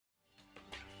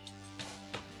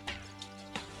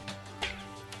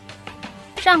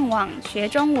上网学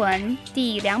中文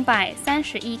第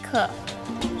231课。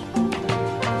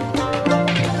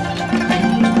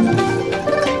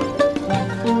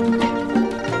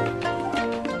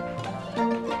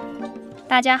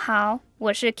大家好，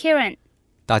我是 Kieran。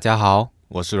大家好，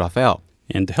我是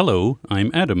Raphael。And hello,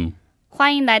 I'm Adam。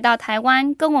欢迎来到台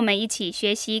湾，跟我们一起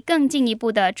学习更进一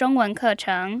步的中文课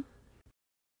程。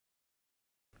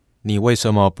你为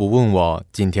什么不问我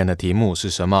今天的题目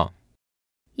是什么？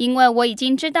因为我已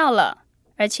经知道了，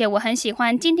而且我很喜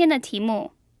欢今天的题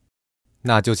目。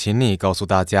那就请你告诉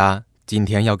大家，今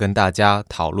天要跟大家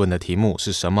讨论的题目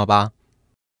是什么吧。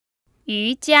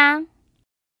瑜伽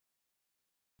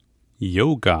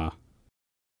Yoga。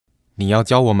 你要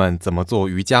教我们怎么做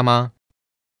瑜伽吗？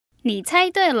你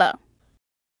猜对了。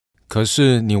可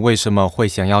是你为什么会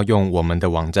想要用我们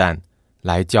的网站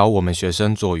来教我们学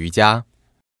生做瑜伽？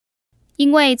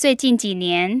因为最近几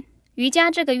年，瑜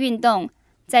伽这个运动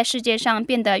在世界上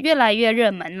变得越来越热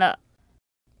门了。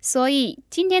所以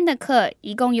今天的课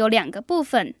一共有2个部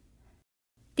分。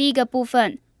第一个部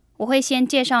分，我会先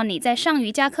介绍你在上瑜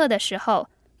伽课的时候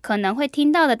可能会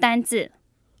听到的单字。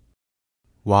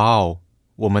哇哦，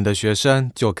我们的学生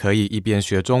就可以一边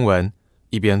学中文，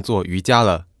一边做瑜伽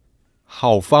了，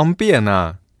好方便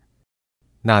啊！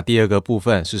那第二个部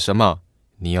分是什么？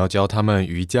你要教他们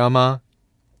瑜伽吗？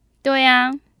对啊。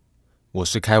我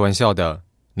是开玩笑的，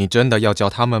你真的要教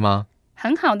他们吗？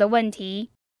很好的问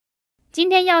题。今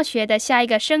天要学的下一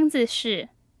个生字是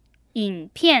影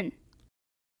片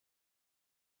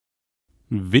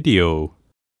Video。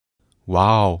 哇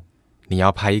哦，你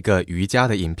要拍一个瑜伽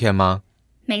的影片吗？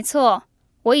没错，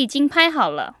我已经拍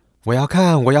好了。我要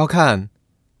看。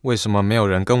为什么没有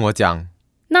人跟我讲？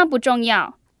那不重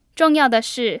要，重要的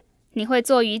是你会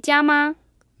做瑜伽吗？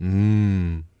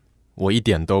我一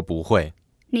点都不会。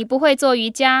你不会做瑜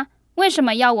伽，为什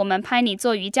么要我们拍你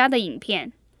做瑜伽的影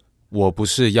片？我不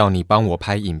是要你帮我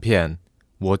拍影片，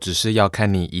我只是要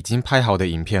看你已经拍好的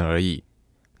影片而已。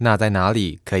那在哪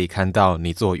里可以看到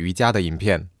你做瑜伽的影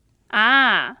片？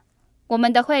啊，我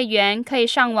们的会员可以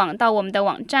上网到我们的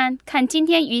网站看今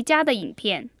天瑜伽的影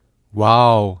片。哇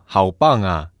哦，好棒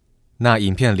啊！那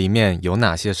影片里面有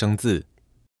哪些生字？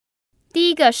第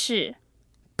一个是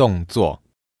动作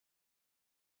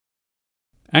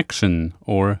Action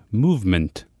or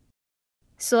movement。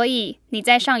 所以你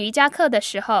在上瑜伽课的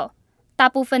时候，大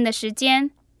部分的时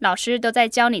间老师都在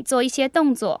教你做一些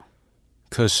动作。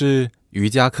可是瑜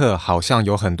伽课好像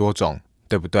有很多种，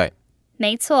对不对？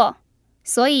没错，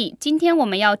所以今天我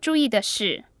们要注意的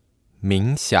是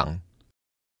冥想。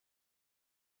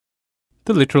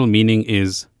 The literal meaning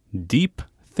is deep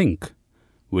think,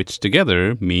 which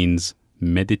together means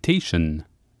meditation。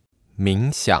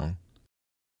 冥想。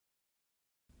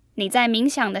你在冥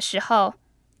想的时候，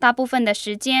大部分的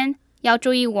时间要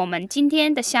注意我们今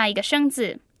天的下一个生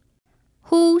字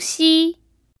呼吸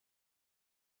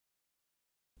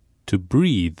To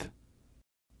breathe。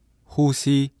 呼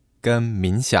吸跟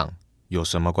冥想有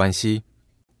什么关系？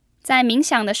在冥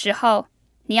想的时候，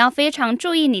你要非常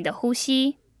注意你的呼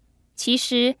吸。其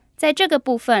实在这个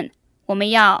部分，我们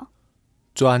要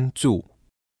专注。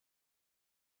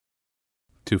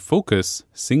 To focus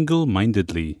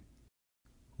single-mindedly。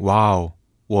 哇哦，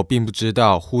我并不知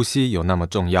道呼吸有那么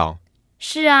重要。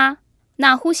是啊，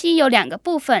那呼吸有2个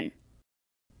部分，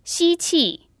吸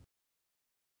气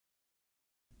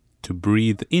To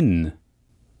breathe in。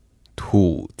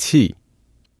 吐气。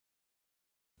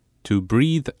 To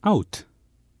breathe out。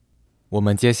 我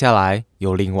们接下来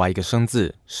有另外一个生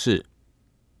字是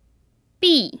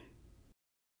闭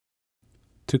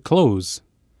To close。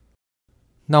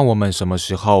 那我们什么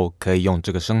时候可以用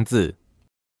这个生字？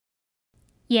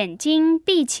眼睛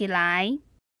闭起来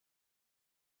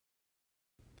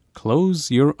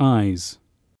Close your eyes。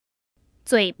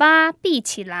 嘴巴闭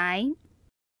起来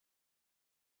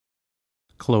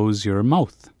Close your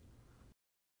mouth。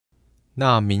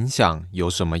 那冥想有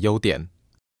什么优点？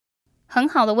很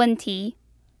好的问题。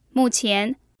目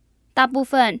前大部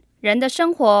分人的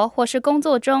生活或是工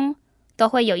作中都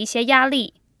会有一些压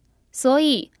力，所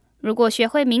以如果学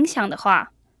会冥想的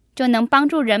话，就能帮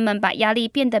助人们把压力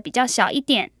变得比较小一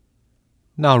点。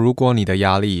那如果你的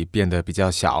压力变得比较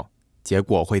小，结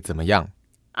果会怎么样？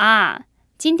啊，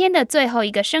今天的最后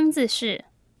一个生字是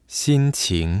心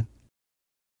情。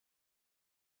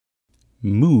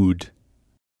 Mood。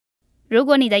 如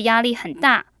果你的压力很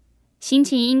大，心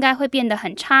情应该会变得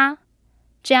很差，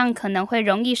这样可能会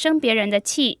容易生别人的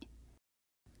气。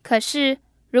可是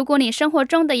如果你生活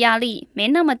中的压力没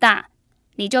那么大，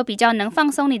你就比较能放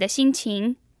松你的心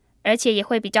情，而且也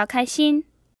会比较开心。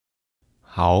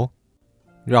好，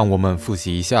让我们复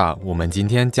习一下我们今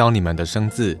天教你们的生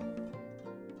字。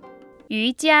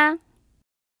瑜伽、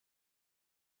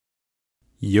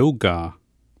 yoga,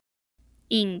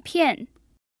 影片、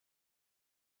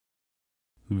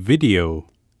 video,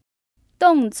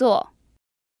 动作、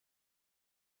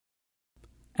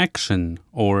 action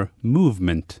or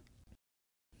movement,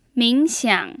 冥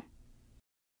想、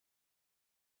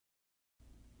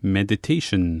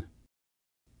 meditation,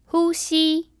 呼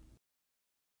吸、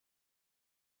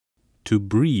 to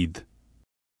breathe,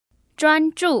 专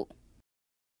注、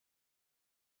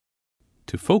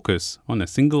 to focus on a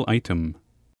single item,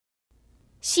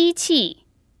 吸气、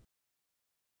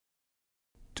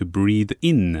 to breathe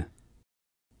in,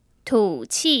 吐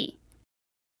气、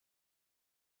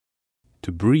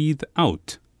 to breathe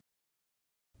out,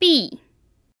 闭、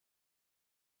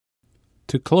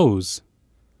 to close,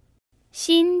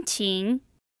 心情。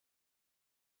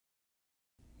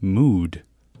 mood.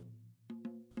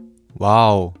 哇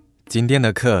哦，今天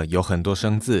的课有很多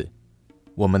生字，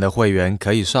我们的会员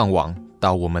可以上网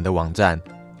到我们的网站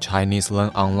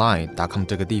ChineseLearnOnline.com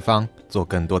这个地方做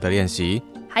更多的练习。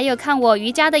还有看我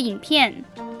瑜伽的影片。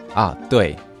啊，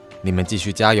对，你们继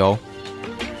续加油。